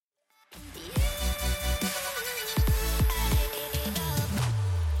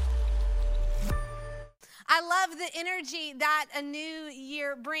love the energy that a new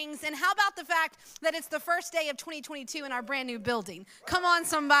year brings. And how about the fact that it's the first day of 2022 in our brand new building? Come on,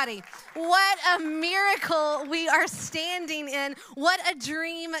 somebody. What a miracle we are standing in. What a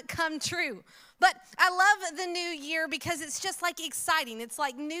dream come true. But I love the new year because it's just like exciting. It's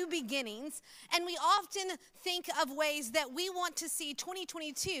like new beginnings. And we often think of ways that we want to see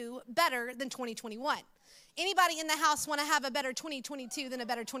 2022 better than 2021. Anybody in the house want to have a better 2022 than a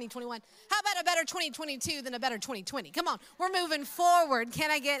better 2021? How about a better 2022 than a better 2020? Come on, we're moving forward.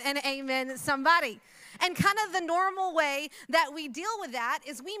 Can I get an amen, somebody? And kind of the normal way that we deal with that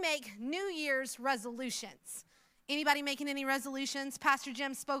is we make New Year's resolutions. Anybody making any resolutions? Pastor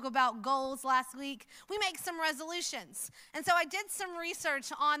Jim spoke about goals last week. We make some resolutions. And so I did some research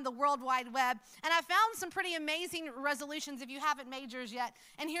on the World Wide Web, and I found some pretty amazing resolutions if you haven't made yours yet.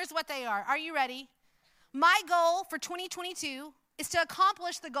 And here's what they are. Are you ready? My goal for 2022 is to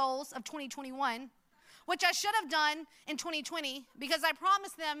accomplish the goals of 2021, which I should have done in 2020 because I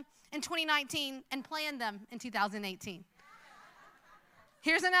promised them in 2019 and planned them in 2018.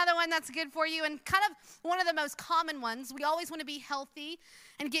 Here's another one that's good for you, and kind of one of the most common ones. We always want to be healthy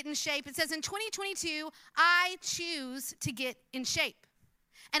and get in shape. It says, in 2022, I choose to get in shape,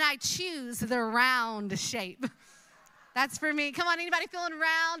 and I choose the round shape. That's for me. Come on, anybody feeling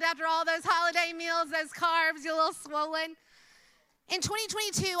round after all those holiday meals, those carbs, you're a little swollen? In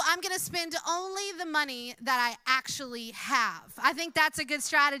 2022, I'm going to spend only the money that I actually have. I think that's a good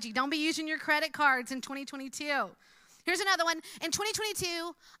strategy. Don't be using your credit cards in 2022. Here's another one. In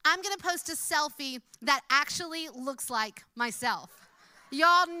 2022, I'm going to post a selfie that actually looks like myself.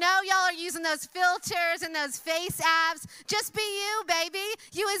 Y'all know y'all are using those filters and those face apps. Just be you, baby.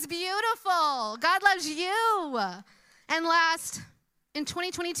 You is beautiful. God loves you. And last, in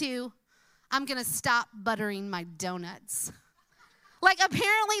 2022, I'm going to stop buttering my donuts. Like,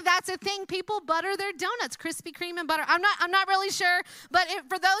 apparently that's a thing. People butter their donuts, Krispy Kreme and butter. I'm not really sure, but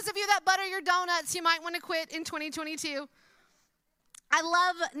for those of you that butter your donuts, you might want to quit in 2022. I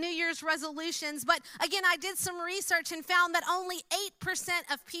love New Year's resolutions, but again, I did some research and found that only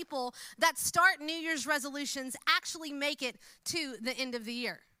 8% of people that start New Year's resolutions actually make it to the end of the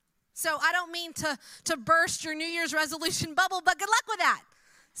year. So I don't mean to burst your New Year's resolution bubble, but good luck with that.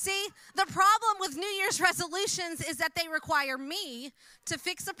 See, the problem with New Year's resolutions is that they require me to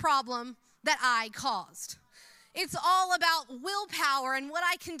fix a problem that I caused. It's all about willpower and what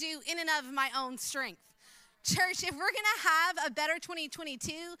I can do in and of my own strength. Church, if we're going to have a better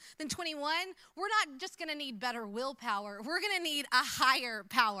 2022 than 21, we're not just going to need better willpower. We're going to need a higher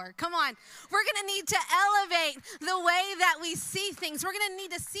power. Come on. We're going to need to elevate the way that we see things. We're going to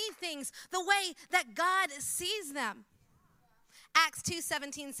need to see things the way that God sees them. Acts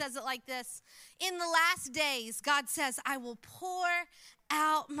 2:17 says it like this. In the last days, God says, I will pour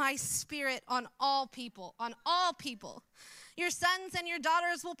out my spirit on all people, on all people. Your sons and your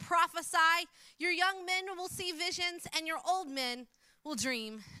daughters will prophesy. Your young men will see visions, and your old men will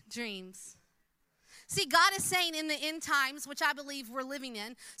dream dreams. See, God is saying in the end times, which I believe we're living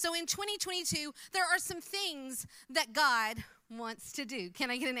in, so in 2022, there are some things that God wants to do. Can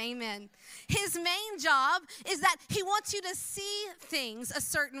I get an amen? His main job is that he wants you to see things a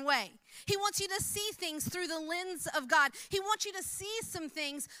certain way. He wants you to see things through the lens of God. He wants you to see some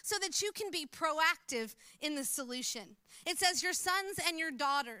things so that you can be proactive in the solution. It says, your sons and your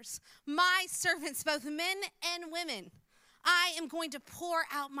daughters, my servants, both men and women, I am going to pour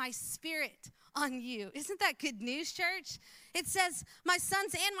out my spirit on you. Isn't that good news, church? It says my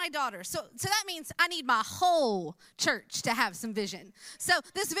sons and my daughters. So that means I need my whole church to have some vision. So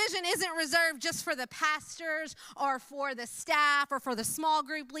this vision isn't reserved just for the pastors or for the staff or for the small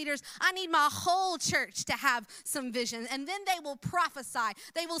group leaders. I need my whole church to have some vision. And then they will prophesy.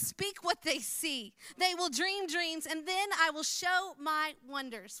 They will speak what they see. They will dream dreams. And then I will show my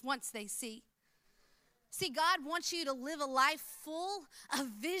wonders once they see. See, God wants you to live a life full of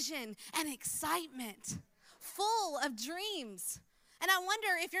vision and excitement, full of dreams. And I wonder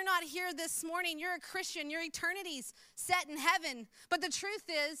if you're not here this morning, you're a Christian, your eternity's set in heaven, but the truth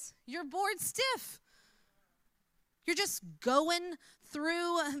is you're bored stiff. You're just going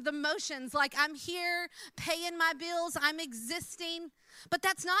through the motions like I'm here, paying my bills, I'm existing. But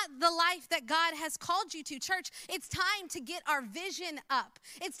that's not the life that God has called you to. Church, it's time to get our vision up.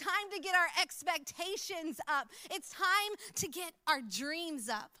 It's time to get our expectations up. It's time to get our dreams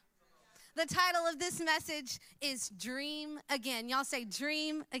up. The title of this message is Dream Again. Y'all say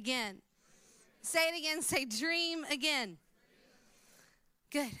dream again. Say it again. Say dream again.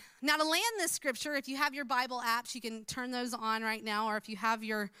 Good. Now to land this scripture, if you have your Bible apps, you can turn those on right now, or if you have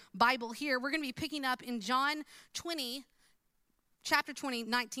your Bible here, we're going to be picking up in John 20, chapter 20,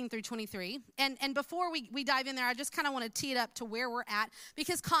 19 through 23. And before we dive in there, I just kind of want to tee it up to where we're at,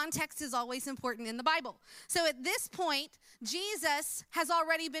 because context is always important in the Bible. So at this point, Jesus has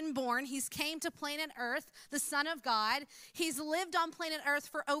already been born. He's came to planet Earth, the Son of God. He's lived on planet Earth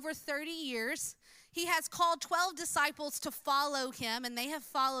for over 30 years. He has called 12 disciples to follow him, and they have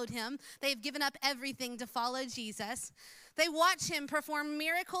followed him. They've given up everything to follow Jesus. They watch him perform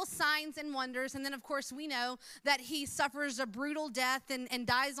miracles, signs, and wonders. And then, of course, we know that he suffers a brutal death and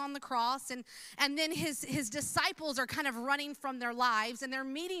dies on the cross. And then his disciples are kind of running from their lives, and they're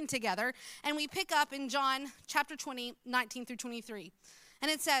meeting together. And we pick up in John chapter 20, 19 through 23.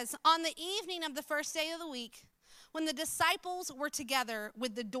 And it says, on the evening of the first day of the week, when the disciples were together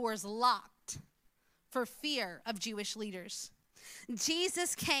with the doors locked for fear of Jewish leaders,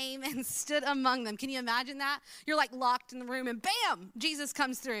 Jesus came and stood among them. Can you imagine that? You're like locked in the room and bam, Jesus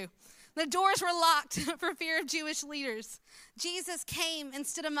comes through. The doors were locked for fear of Jewish leaders. Jesus came and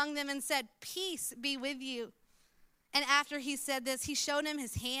stood among them and said, peace be with you. And after he said this, he showed him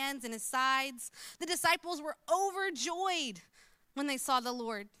his hands and his sides. The disciples were overjoyed when they saw the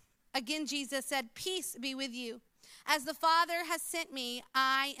Lord. Again, Jesus said, peace be with you. As the Father has sent me,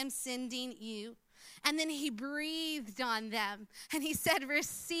 I am sending you. And then he breathed on them and he said,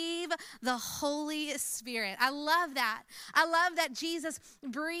 receive the Holy Spirit. I love that. I love that Jesus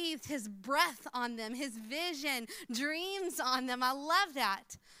breathed his breath on them, his vision, dreams on them. I love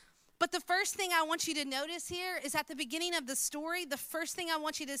that. But the first thing I want you to notice here is at the beginning of the story, the first thing I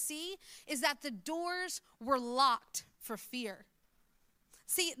want you to see is that the doors were locked for fear.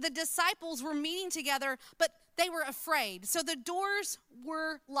 See, the disciples were meeting together, but they were afraid. So the doors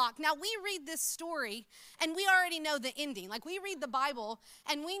were locked. Now, we read this story, and we already know the ending. Like, we read the Bible,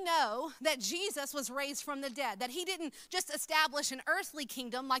 and we know that Jesus was raised from the dead, that he didn't just establish an earthly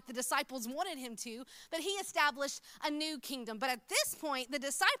kingdom like the disciples wanted him to, but he established a new kingdom. But at this point, the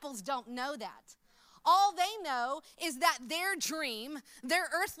disciples don't know that. All they know is that their dream, their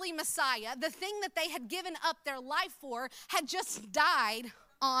earthly Messiah, the thing that they had given up their life for, had just died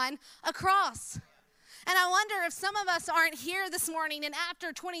on a cross. And I wonder if some of us aren't here this morning, and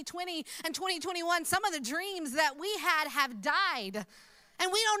after 2020 and 2021, some of the dreams that we had have died.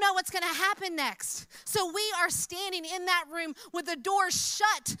 And we don't know what's going to happen next. So we are standing in that room with the doors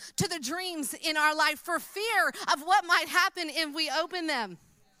shut to the dreams in our life for fear of what might happen if we open them.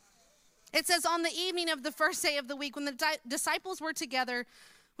 It says, on the evening of the first day of the week, when the disciples were together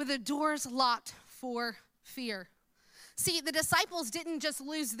with the doors locked for fear. See, the disciples didn't just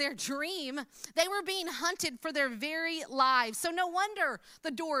lose their dream. They were being hunted for their very lives. So no wonder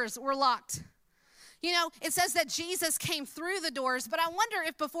the doors were locked. You know, it says that Jesus came through the doors, but I wonder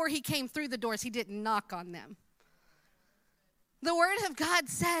if before he came through the doors, he didn't knock on them. The word of God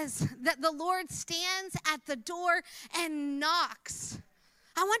says that the Lord stands at the door and knocks.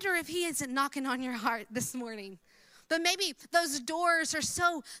 I wonder if he isn't knocking on your heart this morning. But maybe those doors are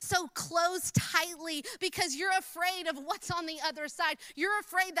so closed tightly because you're afraid of what's on the other side. You're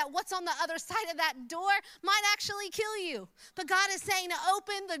afraid that what's on the other side of that door might actually kill you. But God is saying to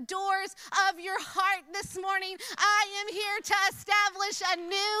open the doors of your heart this morning. I am here to establish a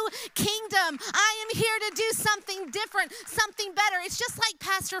new kingdom. I am here to do something different, something better. It's just like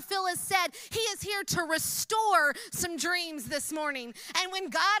Pastor Phil has said. He is here to restore some dreams this morning. And when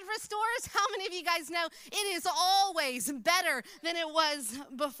God restores, how many of you guys know it is always better than it was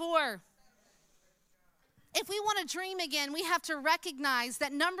before? If we want to dream again, we have to recognize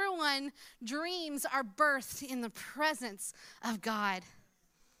that number one, dreams are birthed in the presence of God.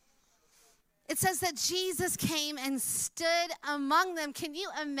 It says that Jesus came and stood among them. Can you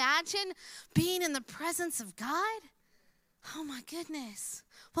imagine being in the presence of God? Oh my goodness.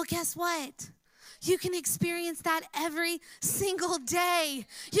 Well, guess what? You can experience that every single day.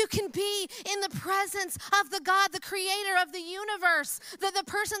 You can be in the presence of the God, the creator of the universe, the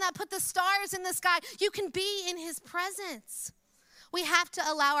person that put the stars in the sky. You can be in his presence. We have to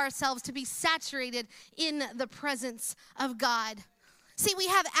allow ourselves to be saturated in the presence of God. See, we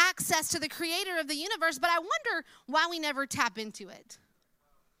have access to the creator of the universe, but I wonder why we never tap into it.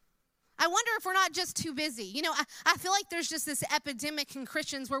 I wonder if we're not just too busy. You know, I feel like there's just this epidemic in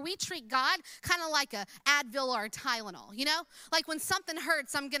Christians where we treat God kind of like a Advil or a Tylenol, you know? Like when something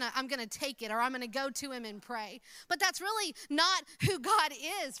hurts, I'm gonna take it, or I'm gonna go to him and pray. But that's really not who God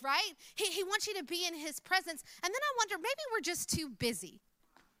is, right? He wants you to be in his presence. And then I wonder, maybe we're just too busy.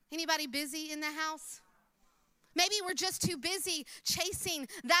 Anybody busy in the house? Maybe we're just too busy chasing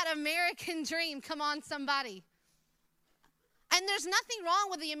that American dream. Come on, somebody. And there's nothing wrong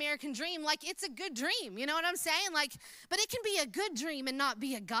with the American dream. Like, it's a good dream. You know what I'm saying? Like, but it can be a good dream and not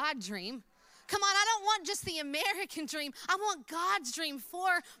be a God dream. Come on, I don't want just the American dream. I want God's dream for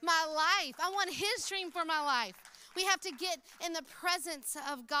my life. I want his dream for my life. We have to get in the presence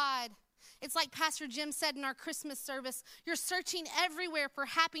of God. It's like Pastor Jim said in our Christmas service, you're searching everywhere for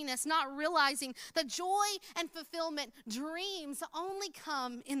happiness, not realizing that joy and fulfillment, dreams only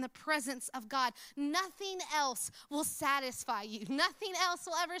come in the presence of God. Nothing else will satisfy you. Nothing else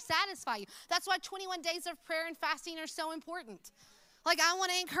will ever satisfy you. That's why 21 days of prayer and fasting are so important. Like, I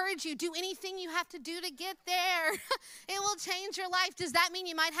want to encourage you, do anything you have to do to get there. It will change your life. Does that mean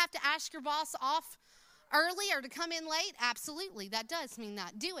you might have to ask your boss off early or to come in late? Absolutely, that does mean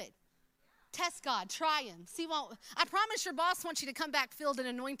that. Do it. Test God, try him. See what I promise your boss wants you to come back filled and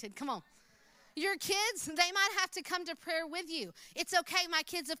anointed. Come on. Your kids, they might have to come to prayer with you. It's okay. My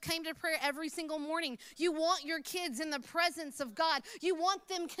kids have came to prayer every single morning. You want your kids in the presence of God. You want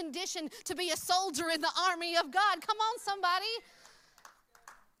them conditioned to be a soldier in the army of God. Come on, somebody.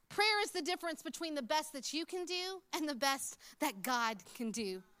 Prayer is the difference between the best that you can do and the best that God can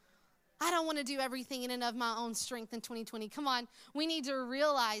do. I don't want to do everything in and of my own strength in 2020. Come on. We need to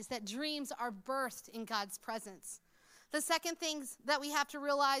realize that dreams are birthed in God's presence. The second thing that we have to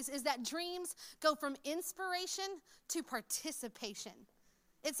realize is that dreams go from inspiration to participation.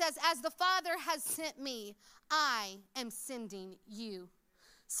 It says, as the Father has sent me, I am sending you.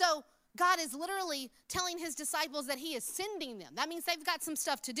 So God is literally telling his disciples that he is sending them. That means they've got some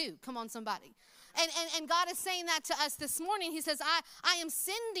stuff to do. Come on, somebody. And God is saying that to us this morning. He says, I am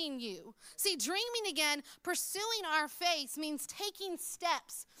sending you. See, dreaming again, pursuing our faith means taking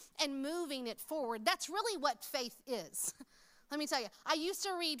steps and moving it forward. That's really what faith is. Let me tell you, I used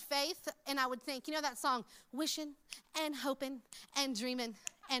to read faith and I would think, you know that song, wishing and hoping and dreaming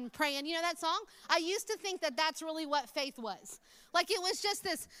and praying. You know that song? I used to think that that's really what faith was. Like it was just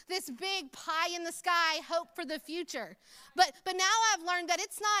this big pie in the sky hope for the future. But now I've learned that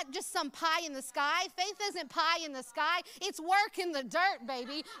it's not just some pie in the sky. Faith isn't pie in the sky. It's work in the dirt,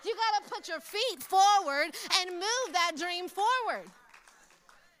 baby. You got to put your feet forward and move that dream forward.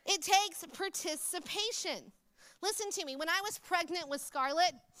 It takes participation. Listen to me. When I was pregnant with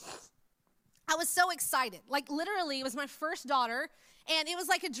Scarlett, I was so excited. Like literally, it was my first daughter. And it was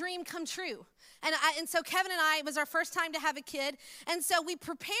like a dream come true. And so Kevin and I, it was our first time to have a kid. And so we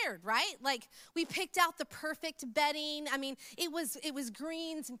prepared, right? Like we picked out the perfect bedding. I mean, it was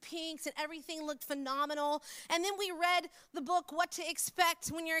greens and pinks and everything looked phenomenal. And then we read the book, What to Expect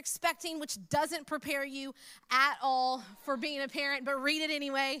When You're Expecting, which doesn't prepare you at all for being a parent, but read it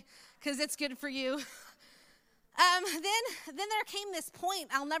anyway because it's good for you. Then there came this point,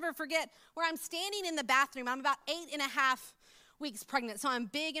 I'll never forget, where I'm standing in the bathroom. I'm about 8.5 weeks pregnant, so I'm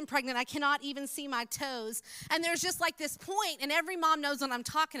big and pregnant. I cannot even see my toes. And there's just like this point, and every mom knows what I'm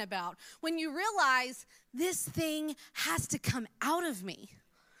talking about, when you realize this thing has to come out of me.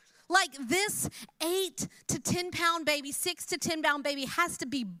 Like this 8 to 10 pound baby, 6 to 10 pound baby has to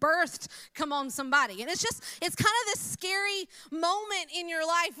be birthed. Come on, somebody. And it's kind of this scary moment in your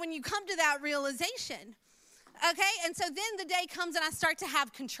life when you come to that realization. Okay, and so then the day comes and I start to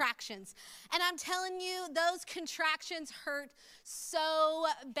have contractions. And I'm telling you, those contractions hurt so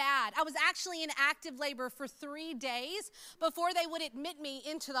bad. I was actually in active labor for 3 days before they would admit me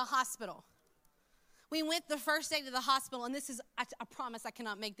into the hospital. We went the first day to the hospital, and this is, I promise I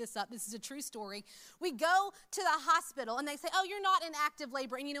cannot make this up. This is a true story. We go to the hospital, and they say, oh, you're not in active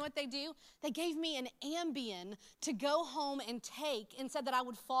labor. And you know what they do? They gave me an Ambien to go home and take and said that I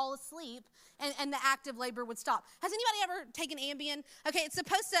would fall asleep and the active labor would stop. Has anybody ever taken Ambien? Okay, it's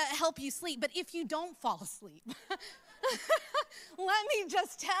supposed to help you sleep, but if you don't fall asleep, let me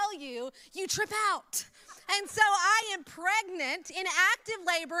just tell you, you trip out. And so I am pregnant in active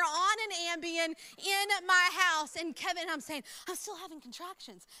labor on an Ambien in my house. And Kevin, I'm saying, I'm still having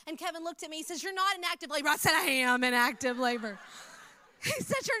contractions. And Kevin looked at me, he says, you're not in active labor. I said, I am in active labor. He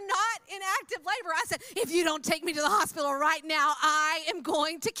said, you're not in active labor. I said, if you don't take me to the hospital right now, I am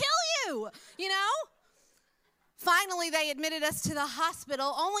going to kill you, you know? Finally, they admitted us to the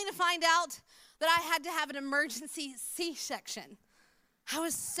hospital only to find out that I had to have an emergency C-section. I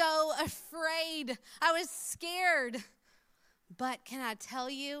was so afraid. I was scared. But can I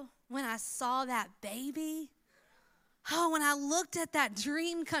tell you, when I saw that baby, when I looked at that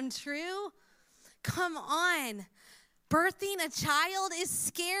dream come true, come on. Birthing a child is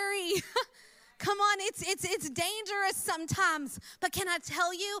scary. Come on, it's dangerous sometimes. But can I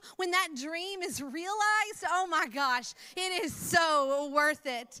tell you, when that dream is realized, oh my gosh, it is so worth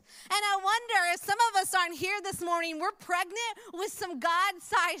it. And I wonder if some of us aren't here this morning, we're pregnant with some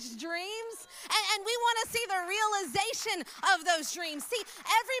God-sized dreams, and we want to see the realization of those dreams. See,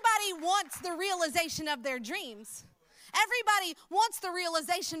 everybody wants the realization of their dreams. Everybody wants the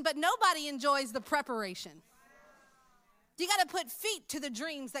realization, but nobody enjoys the preparation. You got to put feet to the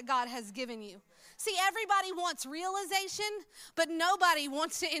dreams that God has given you. See, everybody wants realization, but nobody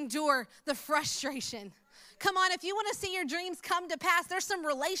wants to endure the frustration. Come on, if you want to see your dreams come to pass, there's some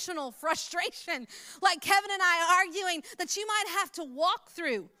relational frustration, like Kevin and I arguing, that you might have to walk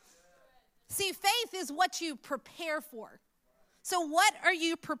through. See, faith is what you prepare for. So what are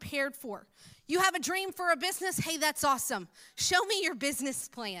you prepared for? You have a dream for a business? Hey, that's awesome. Show me your business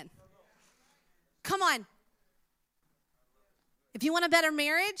plan. Come on. If you want a better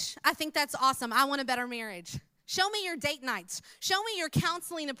marriage, I think that's awesome. I want a better marriage. Show me your date nights. Show me your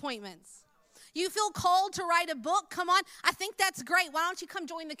counseling appointments. You feel called to write a book? Come on. I think that's great. Why don't you come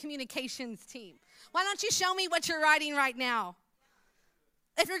join the communications team? Why don't you show me what you're writing right now?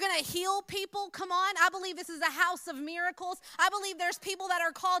 If you're going to heal people, come on. I believe this is a house of miracles. I believe there's people that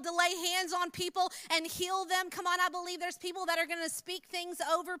are called to lay hands on people and heal them. Come on. I believe there's people that are going to speak things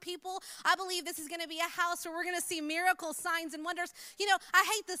over people. I believe this is going to be a house where we're going to see miracles, signs, and wonders. You know, I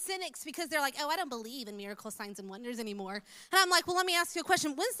hate the cynics because they're like, oh, I don't believe in miracles, signs, and wonders anymore. And I'm like, well, let me ask you a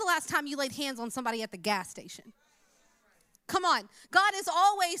question. When's the last time you laid hands on somebody at the gas station? Come on. God is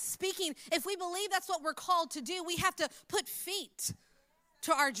always speaking. If we believe that's what we're called to do, we have to put feet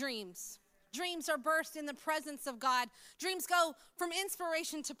to our dreams. Dreams are birthed in the presence of God. Dreams go from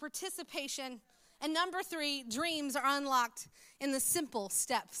inspiration to participation. And number 3, dreams are unlocked in the simple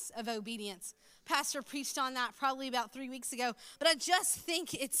steps of obedience. Pastor preached on that probably about 3 weeks ago, but I just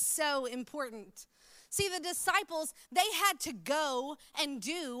think it's so important. See, the disciples, they had to go and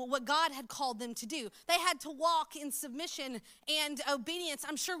do what God had called them to do. They had to walk in submission and obedience.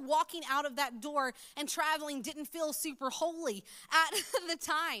 I'm sure walking out of that door and traveling didn't feel super holy at the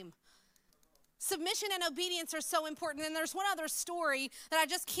time. Submission and obedience are so important. And there's one other story that I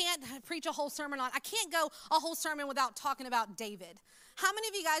just can't preach a whole sermon on. I can't go a whole sermon without talking about David. How many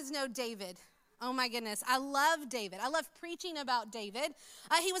of you guys know David? Oh my goodness, I love David. I love preaching about David.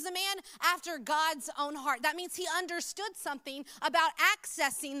 He was a man after God's own heart. That means he understood something about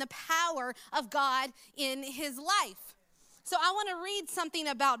accessing the power of God in his life. So I want to read something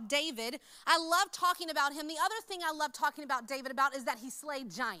about David. I love talking about him. The other thing I love talking about David about is that he slayed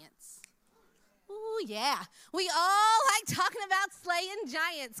giants. Ooh, yeah. We all like talking about slaying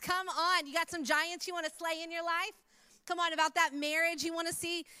giants. Come on. You got some giants you want to slay in your life? Come on, about that marriage you want to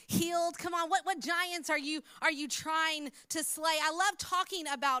see healed. Come on, what giants are you trying to slay? I love talking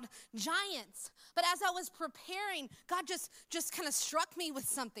about giants. But as I was preparing, God just kind of struck me with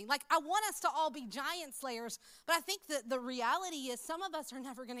something. Like, I want us to all be giant slayers, but I think that the reality is some of us are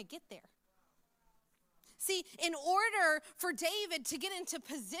never going to get there. See, in order for David to get into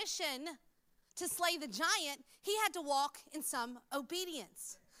position to slay the giant, he had to walk in some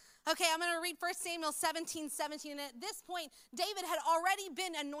obedience. Okay, I'm going to read 1 Samuel 17:17. And at this point, David had already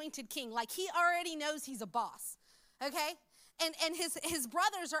been anointed king. Like, he already knows he's a boss. Okay? And his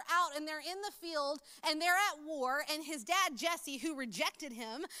brothers are out, and they're in the field, and they're at war. And his dad, Jesse, who rejected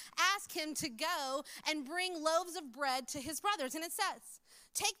him, asked him to go and bring loaves of bread to his brothers. And it says,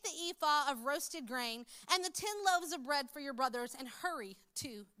 take the ephah of roasted grain and the 10 loaves of bread for your brothers and hurry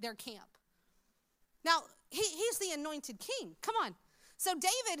to their camp. Now, he's the anointed king. Come on. So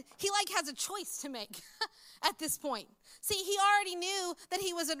David, he has a choice to make at this point. See, he already knew that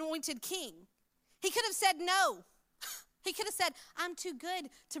he was anointed king. He could have said no. He could have said, I'm too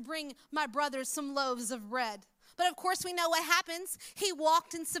good to bring my brothers some loaves of bread. But of course, we know what happens. He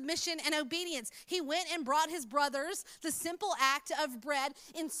walked in submission and obedience. He went and brought his brothers the simple act of bread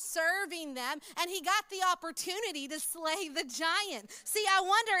in serving them, and he got the opportunity to slay the giant. See, I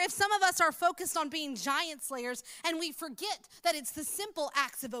wonder if some of us are focused on being giant slayers, and we forget that it's the simple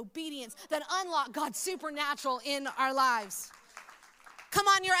acts of obedience that unlock God's supernatural in our lives. Come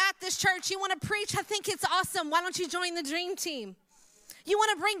on, you're at this church. You want to preach? I think it's awesome. Why don't you join the dream team? You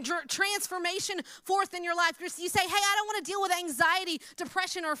want to bring transformation forth in your life. You say, hey, I don't want to deal with anxiety,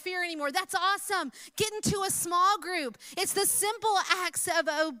 depression, or fear anymore. That's awesome. Get into a small group. It's the simple acts of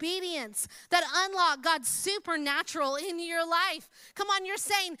obedience that unlock God's supernatural in your life. Come on, you're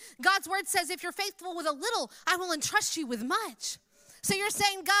saying, God's word says, if you're faithful with a little, I will entrust you with much. So you're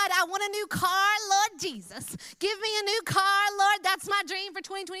saying, God, I want a new car, Lord Jesus. Give me a new car, Lord. That's my dream for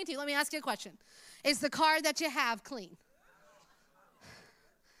 2022. Let me ask you a question. Is the car that you have clean?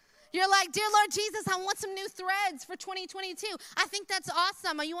 You're like, dear Lord Jesus, I want some new threads for 2022. I think that's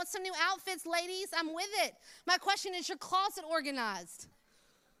awesome. You want some new outfits, ladies? I'm with it. My question is, your closet organized?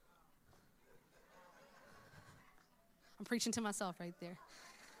 I'm preaching to myself right there.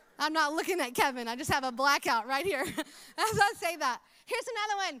 I'm not looking at Kevin. I just have a blackout right here as I say that. Here's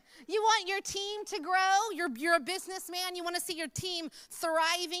another one. You want your team to grow. You're a businessman. You want to see your team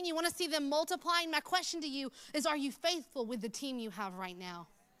thriving. You want to see them multiplying. My question to you is, are you faithful with the team you have right now?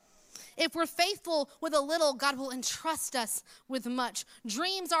 If we're faithful with a little, God will entrust us with much.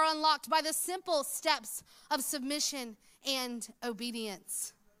 Dreams are unlocked by the simple steps of submission and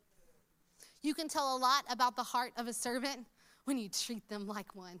obedience. You can tell a lot about the heart of a servant when you treat them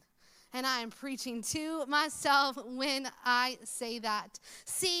like one. And I am preaching to myself when I say that.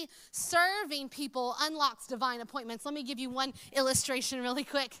 See, serving people unlocks divine appointments. Let me give you one illustration really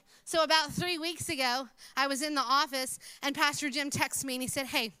quick. So about 3 weeks ago, I was in the office, and Pastor Jim texted me, and he said,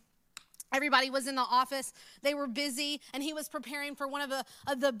 hey, everybody was in the office. They were busy, and he was preparing for one of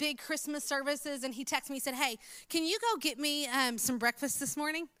the big Christmas services, and he texted me, he said, hey, can you go get me some breakfast this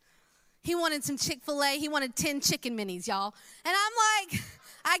morning? He wanted some Chick-fil-A. He wanted 10 chicken minis, y'all. And I'm like,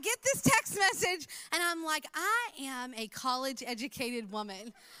 I get this text message, and I'm like, I am a college-educated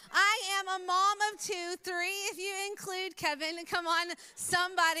woman. I am a mom of 2, 3, if you include Kevin. Come on,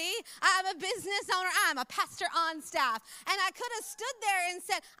 somebody. I'm a business owner. I'm a pastor on staff. And I could have stood there and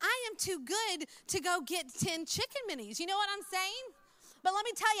said, I am too good to go get 10 chicken minis. You know what I'm saying? But let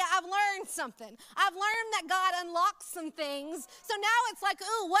me tell you, I've learned something. I've learned that God unlocks some things. So now it's like,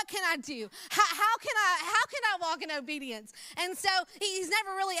 ooh, what can I do? How can I walk in obedience? And so he's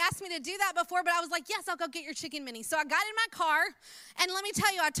never really asked me to do that before, but I was like, yes, I'll go get your chicken mini. So I got in my car, and let me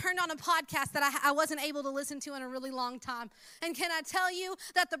tell you, I turned on a podcast that I wasn't able to listen to in a really long time. And can I tell you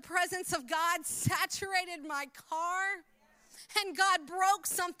that the presence of God saturated my car, and God broke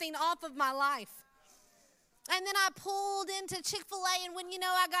something off of my life. And then I pulled into Chick-fil-A, and when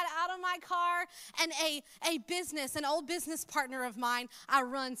I got out of my car, and an old business partner of mine, I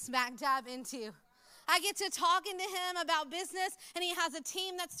run smack dab into. I get to talking to him about business, and he has a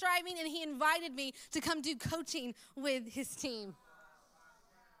team that's thriving, and he invited me to come do coaching with his team.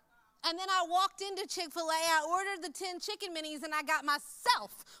 And then I walked into Chick-fil-A, I ordered the 10 chicken minis, and I got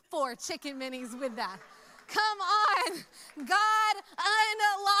myself 4 chicken minis with that. Come on. God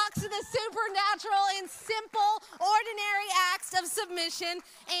unlocks the supernatural in simple, ordinary acts of submission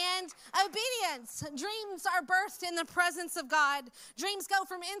and obedience. Dreams are birthed in the presence of God. Dreams go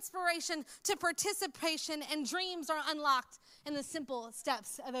from inspiration to participation, and dreams are unlocked in the simple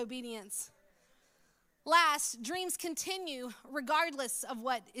steps of obedience. Last, dreams continue regardless of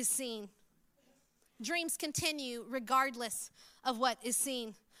what is seen. Dreams continue regardless of what is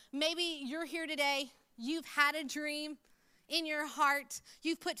seen. Maybe you're here today. You've had a dream in your heart.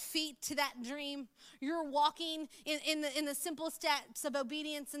 You've put feet to that dream. You're walking in the simple steps of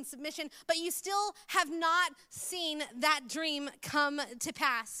obedience and submission, but you still have not seen that dream come to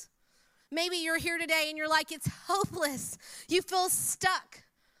pass. Maybe you're here today and you're like, it's hopeless. You feel stuck.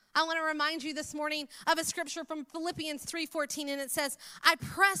 I want to remind you this morning of a scripture from Philippians 3:14, and it says, I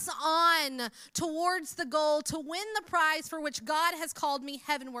press on towards the goal to win the prize for which God has called me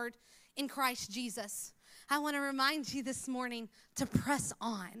heavenward in Christ Jesus. I want to remind you this morning to press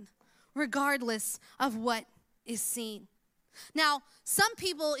on, regardless of what is seen. Now, some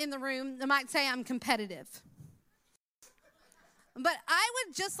people in the room might say I'm competitive. But I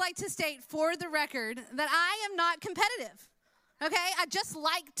would just like to state for the record that I am not competitive. Okay? I just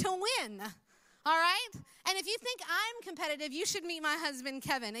like to win. All right? And if you think I'm competitive, you should meet my husband,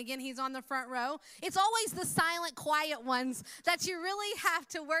 Kevin. Again, he's on the front row. It's always the silent, quiet ones that you really have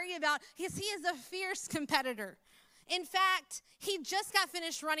to worry about, because he is a fierce competitor. In fact, he just got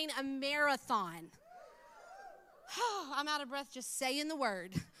finished running a marathon. I'm out of breath just saying the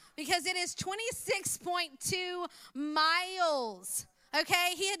word, because it is 26.2 miles.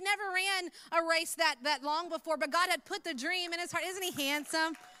 Okay? He had never ran a race that long before, but God had put the dream in his heart. Isn't he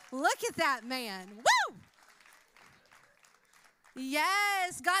handsome? Look at that man. Woo!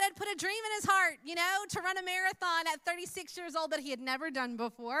 Yes, God had put a dream in his heart, to run a marathon at 36 years old that he had never done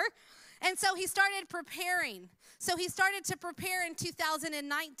before. And so he started preparing. So he started to prepare in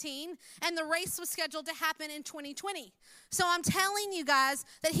 2019, and the race was scheduled to happen in 2020. So I'm telling you guys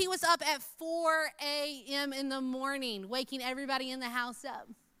that he was up at 4 a.m. in the morning, waking everybody in the house up.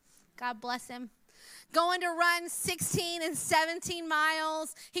 God bless him. Going to run 16 and 17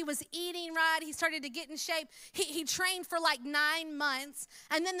 miles. He was eating right. He started to get in shape. He trained for like 9 months.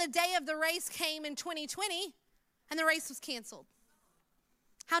 And then the day of the race came in 2020, and the race was canceled.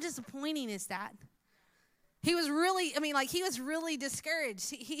 How disappointing is that? He was really, he was really discouraged.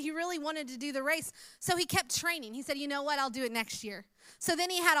 He really wanted to do the race. So he kept training. He said, you know what? I'll do it next year. So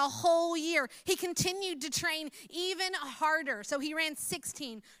then he had a whole year. He continued to train even harder. So he ran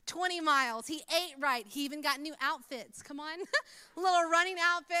 16, 20 miles. He ate right. He even got new outfits. Come on. Little running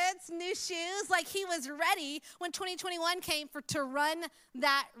outfits, new shoes. Like he was ready when 2021 came to run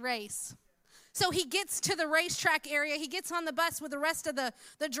that race. So he gets to the racetrack area. He gets on the bus with the rest of the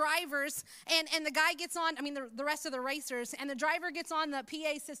drivers, and the guy gets on, the rest of the racers, and the driver gets on the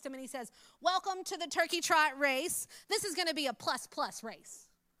PA system, and he says, welcome to the Turkey Trot race. This is going to be a plus race.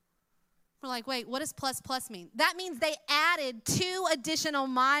 We're like, wait, what does plus mean? That means they added 2 additional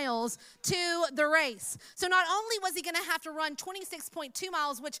miles to the race. So not only was he going to have to run 26.2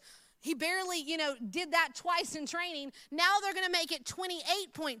 miles, which he barely, did that twice in training, now they're going to make it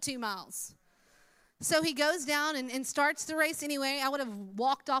 28.2 miles. So he goes down and starts the race anyway. I would have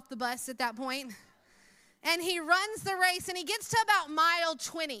walked off the bus at that point. And he runs the race, and he gets to about mile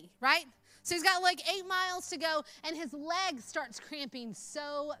 20, right? So he's got like 8 miles to go, and his leg starts cramping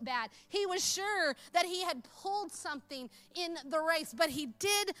so bad. He was sure that he had pulled something in the race, but he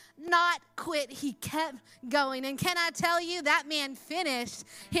did not quit. He kept going. And can I tell you, that man finished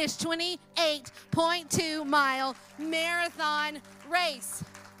his 28.2 mile marathon race.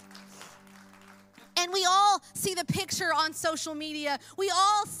 And we all see the picture on social media. We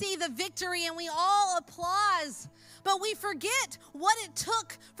all see the victory, and we all applaud. But we forget what it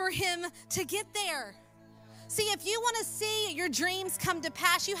took for him to get there. See, if you want to see your dreams come to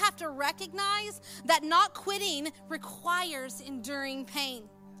pass, you have to recognize that not quitting requires enduring pain.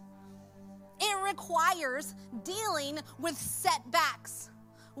 It requires dealing with setbacks,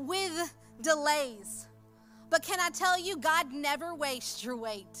 with delays. But can I tell you, God never wastes your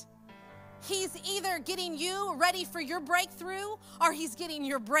wait. He's either getting you ready for your breakthrough, or he's getting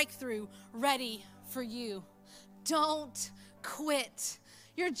your breakthrough ready for you. Don't quit.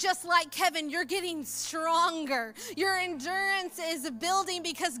 You're just like Kevin. You're getting stronger. Your endurance is building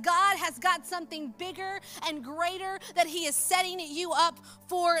because God has got something bigger and greater that he is setting you up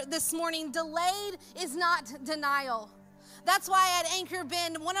for this morning. Delayed is not denial. That's why at Anchor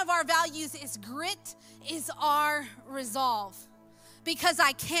Bend, one of our values is grit is our resolve. Because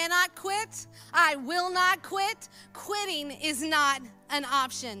I cannot quit, I will not quit. Quitting is not an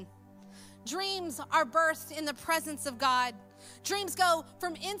option. Dreams are birthed in the presence of God. Dreams go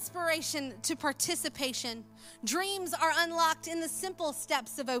from inspiration to participation. Dreams are unlocked in the simple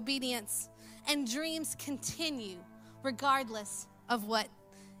steps of obedience. And dreams continue regardless of what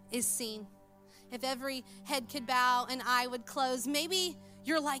is seen. If every head could bow and eye would close, maybe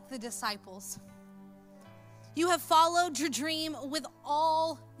you're like the disciples. You have followed your dream with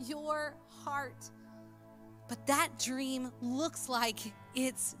all your heart. But that dream looks like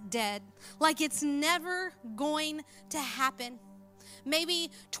it's dead, like it's never going to happen.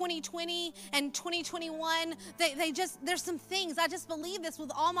 Maybe 2020 and 2021, there's some things, I just believe this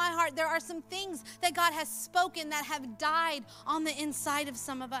with all my heart. There are some things that God has spoken that have died on the inside of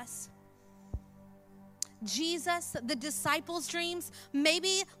some of us. Jesus, the disciples' dreams,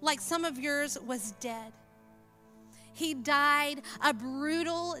 maybe like some of yours, was dead. He died a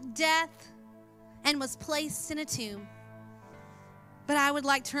brutal death and was placed in a tomb. But I would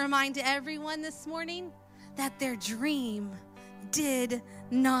like to remind everyone this morning that their dream did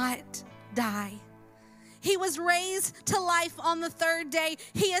not die. He was raised to life on the 3rd day.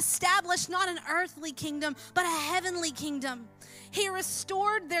 He established not an earthly kingdom, but a heavenly kingdom. He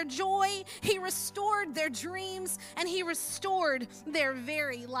restored their joy, he restored their dreams, and he restored their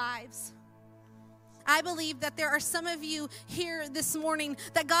very lives. I believe that there are some of you here this morning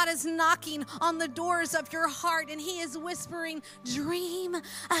that God is knocking on the doors of your heart, and he is whispering, dream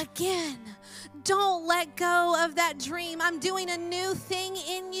again. Don't let go of that dream. I'm doing a new thing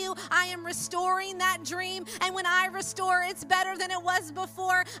in you. I am restoring that dream, and when I restore, it's better than it was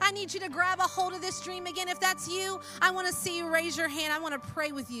before. I need you to grab a hold of this dream again. If that's you, I want to see you raise your hand. I want to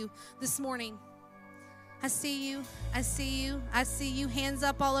pray with you this morning. I see you. I see you. I see you. Hands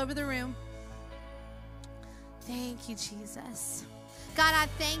up all over the room. Thank you, Jesus. God, I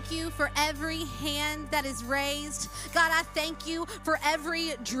thank you for every hand that is raised. God, I thank you for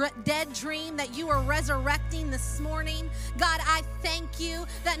every dead dream that you are resurrecting this morning. God, I thank you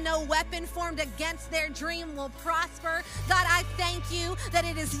that no weapon formed against their dream will prosper. God, I thank you that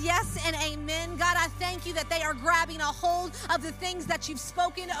it is yes and amen. God, I thank you that they are grabbing a hold of the things that you've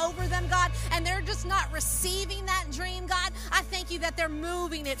spoken over them, God, and they're just not receiving that dream, God. I thank you that they're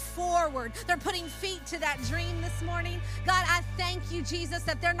moving it forward. They're putting feet to that dream this morning. God, I thank you, you, Jesus,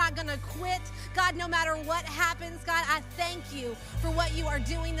 that they're not going to quit. God, no matter what happens, God, I thank you for what you are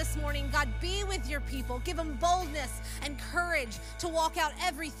doing this morning. God, be with your people. Give them boldness and courage to walk out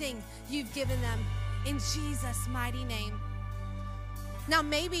everything you've given them. In Jesus' mighty name. Now,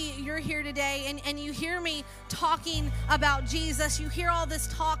 maybe you're here today and you hear me talking about Jesus. You hear all this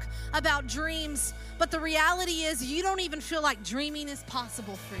talk about dreams, but the reality is you don't even feel like dreaming is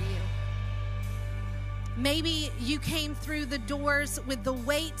possible for you. Maybe you came through the doors with the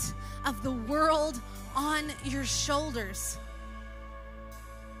weight of the world on your shoulders.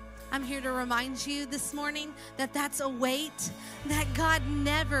 I'm here to remind you this morning that that's a weight that God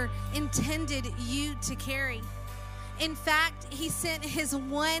never intended you to carry. In fact, he sent his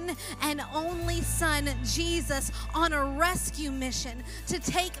one and only son, Jesus, on a rescue mission to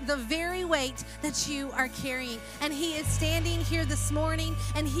take the very weight that you are carrying. And he is standing here this morning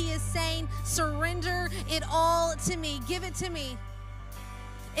and he is saying, surrender it all to me. Give it to me.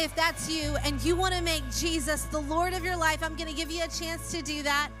 If that's you and you want to make Jesus the Lord of your life, I'm going to give you a chance to do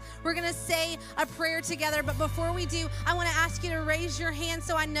that. We're going to say a prayer together. But before we do, I want to ask you to raise your hand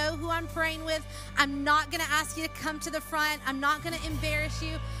so I know who I'm praying with. I'm not going to ask you to come to the front. I'm not going to embarrass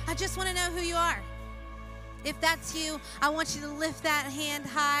you. I just want to know who you are. If that's you, I want you to lift that hand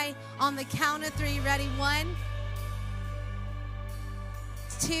high on the count of 3. Ready? 1,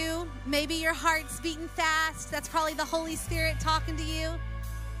 2. Maybe your heart's beating fast. That's probably the Holy Spirit talking to you.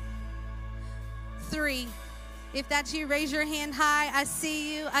 3. If that's you, raise your hand high. I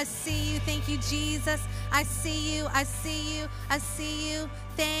see you. I see you. Thank you, Jesus. I see you. I see you. I see you.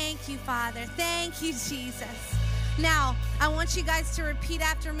 Thank you, Father. Thank you, Jesus. Now, I want you guys to repeat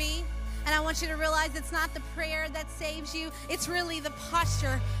after me, and I want you to realize it's not the prayer that saves you. It's really the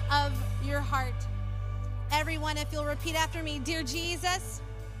posture of your heart. Everyone, if you'll repeat after me. Dear Jesus,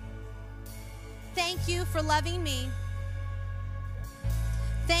 thank you for loving me.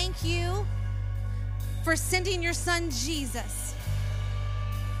 Thank you for sending your son Jesus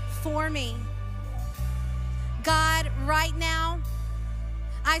for me. God, right now,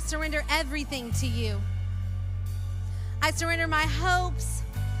 I surrender everything to you. I surrender my hopes.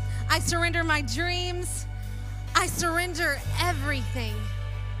 I surrender my dreams. I surrender everything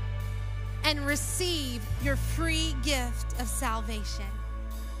and receive your free gift of salvation.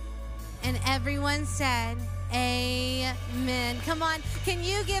 And everyone said, amen. Come on, can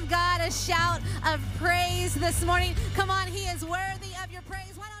you give God a shout of praise this morning? Come on, he is worthy of your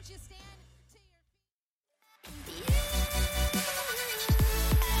praise. Why don't you stand?